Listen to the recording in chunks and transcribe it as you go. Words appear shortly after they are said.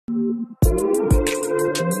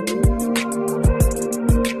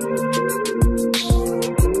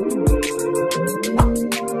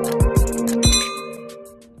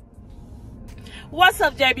What's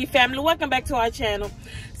up, JB family? Welcome back to our channel.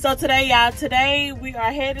 So today, y'all, we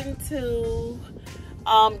are heading to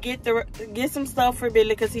get some stuff for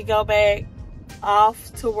Billy because he go back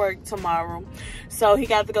off to work tomorrow. So he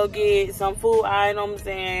got to go get some food items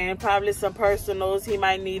and probably some personals he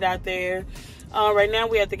might need out there. Right now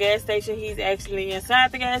we're at the gas station. He's actually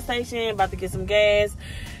inside the gas station about to get some gas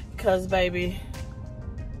because, baby,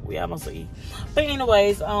 we almost eat. But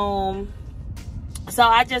anyways, so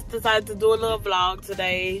I just decided to do a little vlog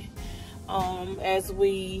today as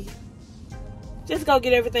we just go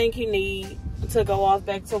get everything he need to go off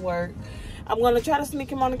back to work. I'm going to try to sneak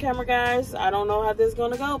him on the camera, guys. I don't know how this is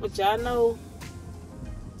going to go, but y'all know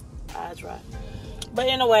I try. But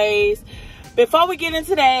anyways, before we get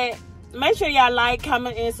into that, make sure y'all like,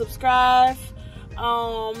 comment, and subscribe.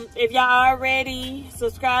 If y'all already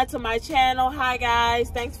subscribed to my channel, hi guys,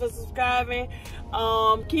 thanks for subscribing.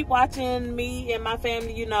 Keep watching me and my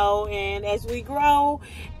family, you know, and as we grow,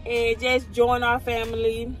 and just join our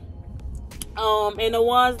family. And the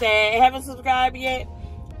ones that haven't subscribed yet,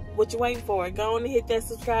 what you waiting for? Go on and hit that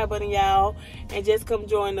subscribe button, y'all, and just come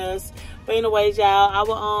join us. But anyways, y'all, I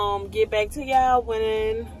will get back to y'all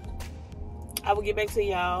when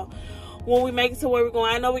we make it to where we're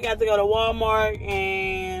going. I know we got to go to Walmart,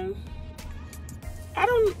 and I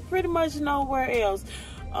don't pretty much know where else.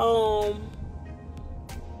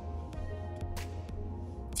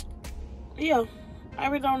 Yeah, I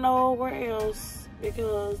really don't know where else,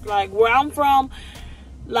 because like where I'm from,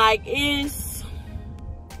 like it's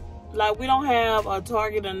like we don't have a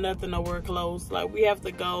Target or nothing nowhere close. Like we have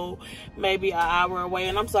to go maybe an hour away.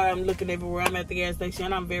 And I'm sorry, I'm looking everywhere. I'm at the gas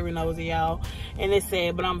station. I'm very nosy, y'all. And it's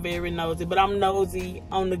sad, but I'm very nosy. But I'm nosy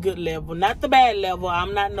on the good level, not the bad level.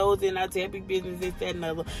 I'm not nosy and I tell big business, this, that, and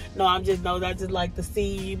other. No, I'm just nosy. I just like to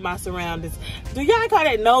see my surroundings. Do y'all call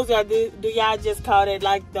that nosy, or do y'all just call that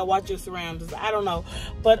like to watch your surroundings? I don't know.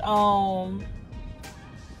 But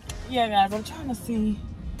yeah, guys, I'm trying to see.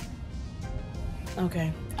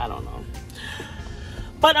 Okay, I don't know.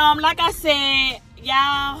 But like I said,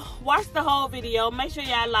 y'all watch the whole video. Make sure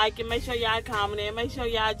y'all like it. Make sure y'all comment it. Make sure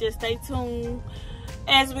y'all just stay tuned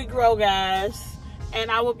as we grow, guys.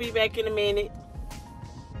 And I will be back in a minute.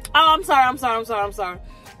 Oh, I'm sorry.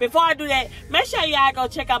 Before I do that, make sure y'all go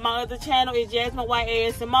check out my other channel. It's Jasmine White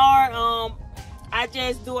ASMR. I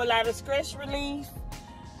just do a lot of stress relief.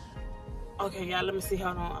 Okay, y'all, let me see.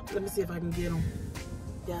 Hold on. Let me see if I can get them.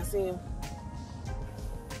 Y'all see him?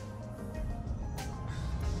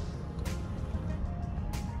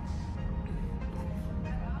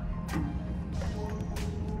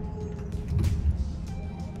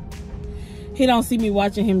 He don't see me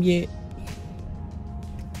watching him yet.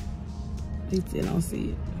 He still don't see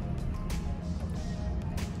it.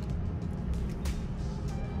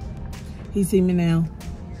 He see me now.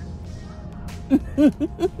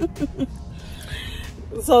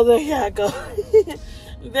 So there y'all go.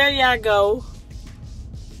 There y'all go.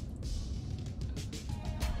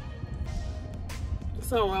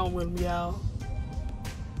 Something wrong with him, y'all.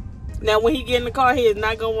 Now when he get in the car, he is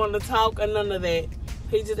not gonna want to talk or none of that.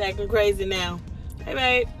 He's just acting crazy now. Hey,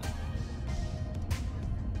 babe.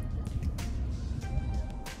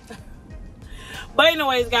 But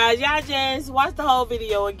anyways, guys, y'all just watch the whole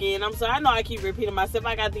video again. I'm sorry. I know I keep repeating myself.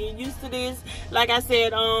 I got to get used to this. Like I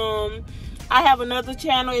said, I have another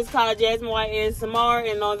channel. It's called Jasmine White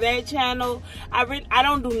ASMR. And on that channel, I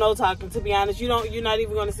don't do no talking, to be honest. You're not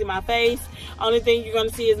even going to see my face. Only thing you're going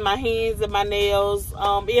to see is my hands and my nails.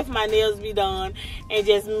 If my nails be done. And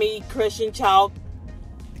just me crushing chalk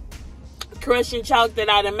that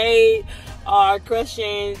I done made, or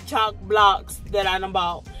crushing chalk blocks that I done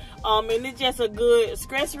bought. And it's just a good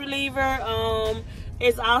stress reliever.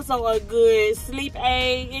 It's also a good sleep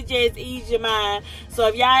aid. It just eases your mind. So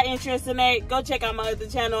if y'all interested in that, go check out my other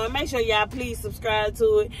channel and make sure y'all please subscribe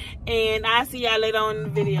to it. And I'll see y'all later on in the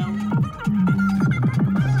video.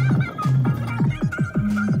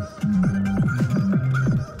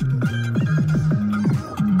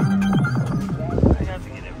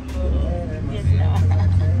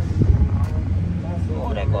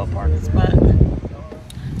 Parking spot.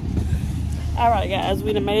 Alright guys,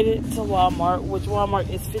 we done made it to Walmart, which Walmart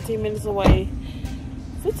is 15 minutes away.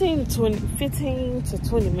 15 to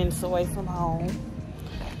 20 minutes away from home.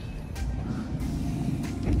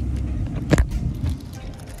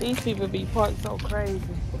 These people be parked so crazy.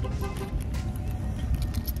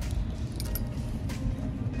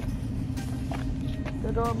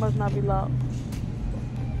 The door must not be locked.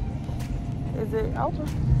 Is it open?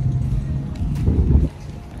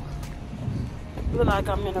 Look like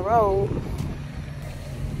I'm in a road.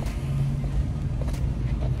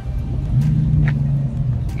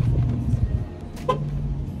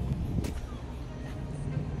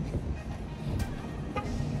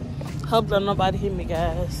 Hope that nobody hit me,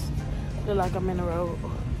 guys. Look like I'm in the road.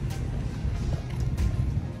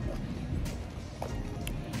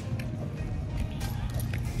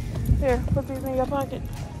 Here, put these in your pocket.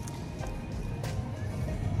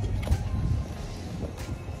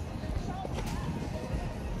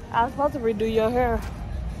 I was supposed to redo your hair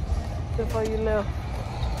before you left.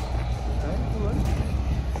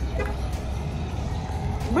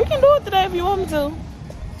 We can do it today if you want me to.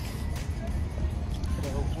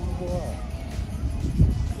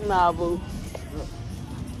 Nah, boo.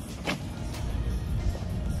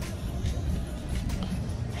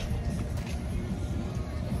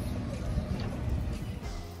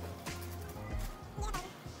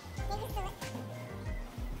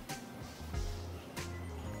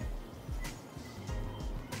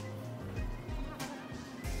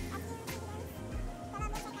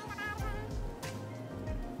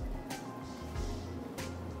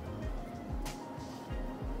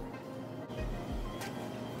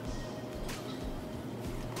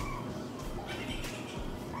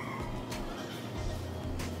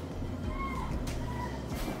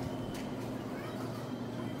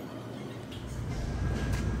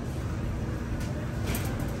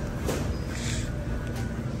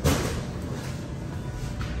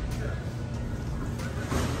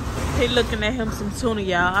 He looking at him some tuna,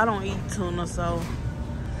 y'all. I don't eat tuna, so.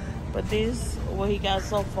 But this, what he got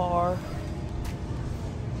so far.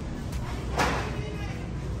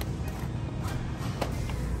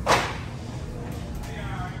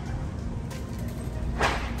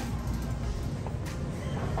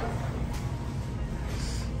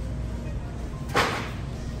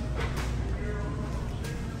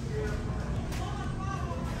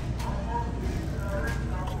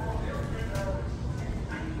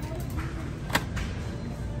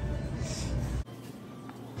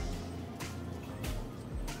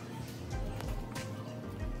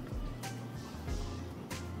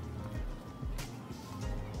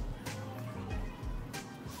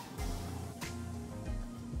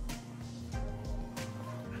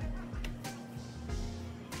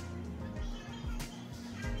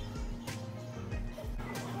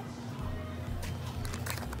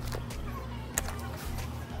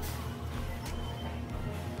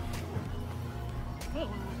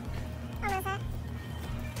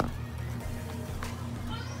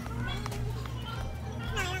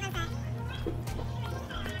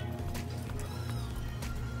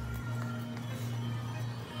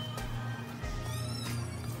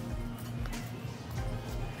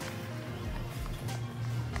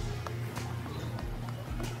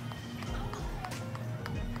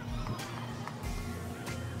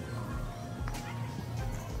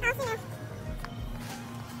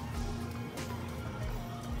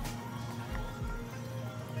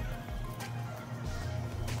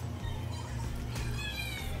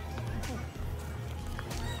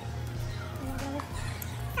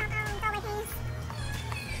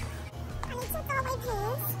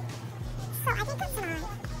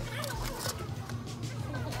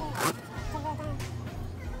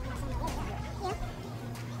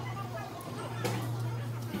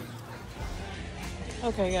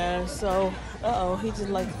 Okay, guys, so, he just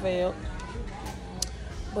like failed.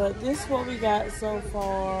 But this is what we got so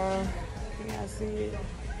far. You guys see it?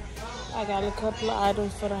 I got a couple of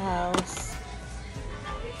items for the house.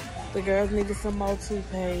 The girls needed some more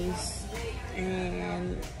toothpaste.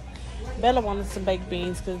 And Bella wanted some baked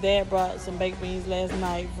beans because Dad brought some baked beans last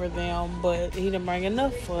night for them. But he didn't bring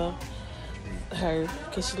enough for her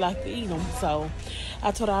because she liked to eat them. So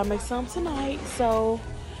I told her I'd make some tonight. So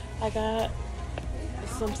I got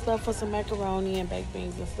some stuff for some macaroni and baked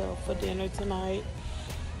beans and stuff for dinner tonight.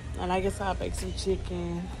 And I guess I'll bake some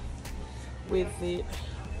chicken with it.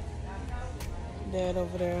 Dad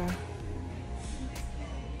over there.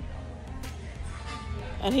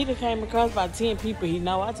 And he done came across about 10 people he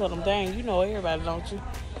know. I told him, dang, you know everybody, don't you?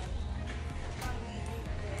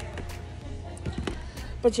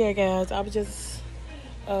 But yeah, guys, I was just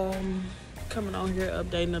coming on here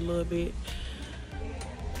updating a little bit.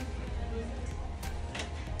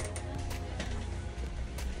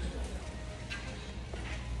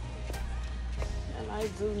 I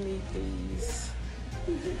do need these.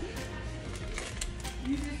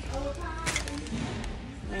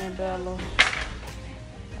 Man, Bella,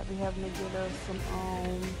 I be having to get us some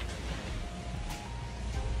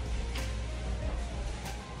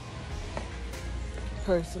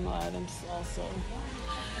personal items also.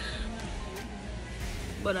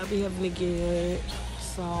 But I be having to get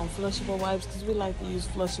some flushable wipes because we like to use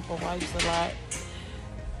flushable wipes a lot.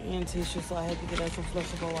 And tissue, so I had to get us some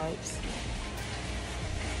flushable wipes.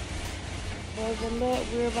 Other than that,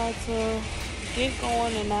 we're about to get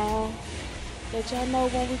going, and I'll let y'all know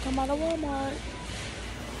when we come out of Walmart.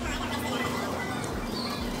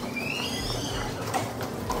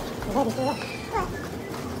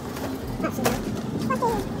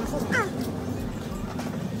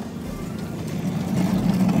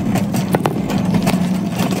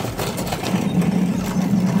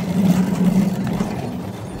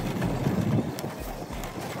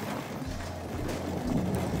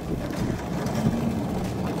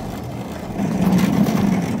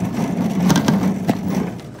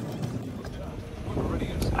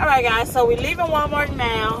 Alright guys, so we leaving Walmart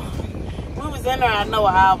now. We was in there, I know,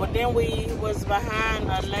 an hour, but then we was behind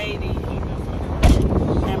a lady.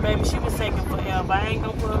 And baby, she was taking forever. I ain't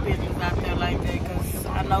gonna put her business out there like that because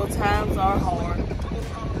I know times are hard.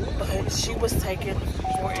 But she was taking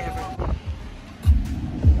forever.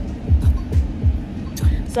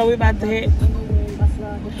 So we about to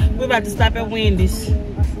stop at Wendy's.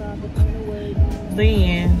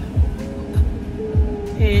 Then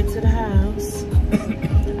head to the house.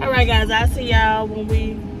 Alright guys, I'll see y'all when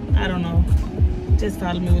we, I don't know, just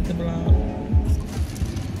follow me with the vlog.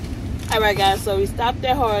 Alright guys, so we stopped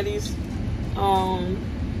at Hardee's.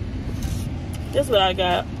 This is what I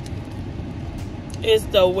got. It's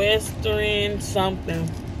the Western something.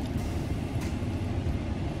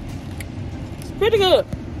 It's pretty good.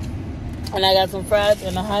 And I got some fries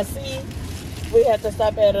and a hot tea. We had to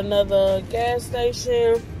stop at another gas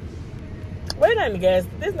station. Well, it ain't a gas,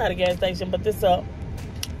 this is not a gas station, but this is a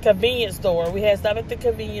convenience store. We had to stop at the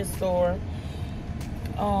convenience store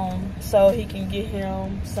so he can get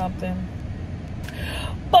him something.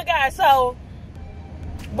 But guys, so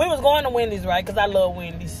we was going to Wendy's, right? Because I love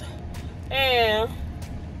Wendy's. And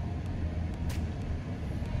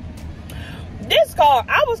this car,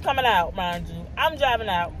 I was coming out, mind you. I'm driving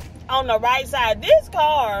out on the right side. This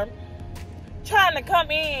car trying to come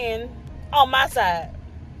in on my side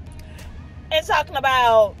and talking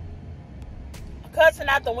about, cussing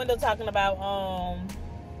out the window, talking about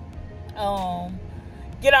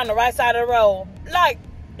get on the right side of the road. Like,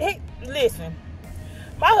 listen,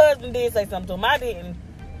 my husband did say something to him.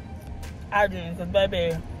 I didn't, because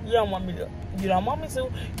baby, you don't want me to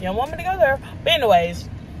go there. But anyways,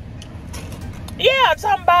 yeah,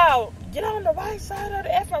 talking about get on the right side of the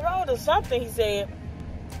effing road or something, he said.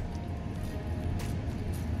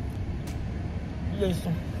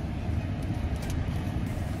 Listen,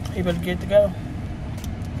 he better get to go.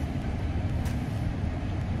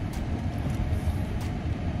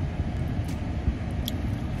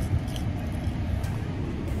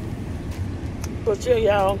 But yeah,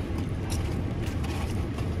 y'all,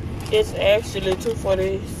 it's actually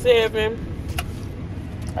 2:47.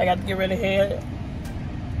 I got to get ready to head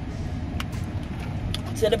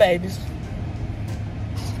to the babies.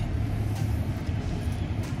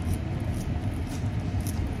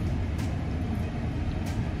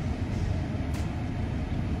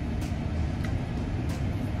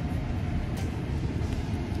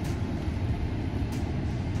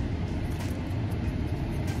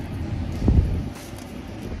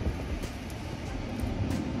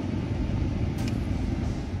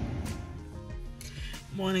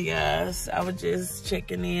 Morning guys, I was just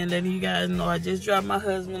checking in, letting you guys know I just dropped my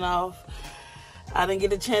husband off. I didn't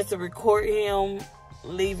get a chance to record him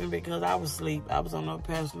leaving because I was asleep. I was on the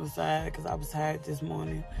passenger side because I was tired this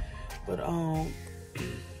morning. But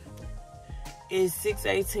it's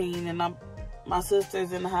 6:18 and my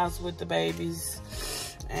sister's in the house with the babies,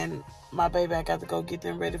 and my baby, I got to go get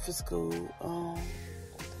them ready for school. What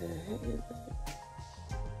the heck is that?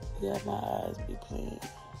 Yeah, my eyes be playing.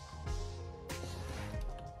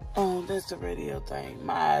 Oh, that's the radio thing.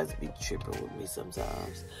 My eyes be tripping with me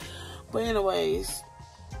sometimes. But anyways,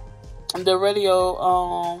 the radio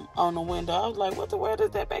on the window, I was like, what the world is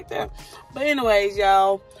that back there? But anyways,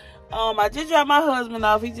 y'all, I just dropped my husband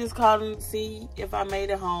off. He just called to see if I made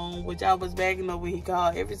it home, which I was backing up when he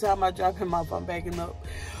called. Every time I drop him off, I'm backing up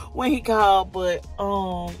when he called. But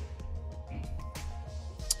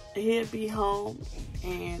he'll be home,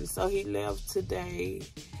 and so he left today.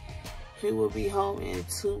 He will be home in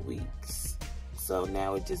 2 weeks. So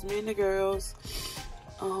now it's just me and the girls.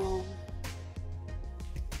 And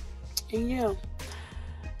yeah.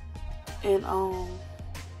 And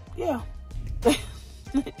yeah.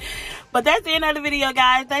 But that's the end of the video,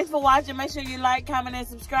 guys. Thanks for watching. Make sure you like, comment, and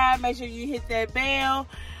subscribe. Make sure you hit that bell.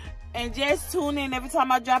 And just tune in every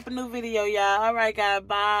time I drop a new video, y'all. Alright, guys.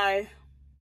 Bye.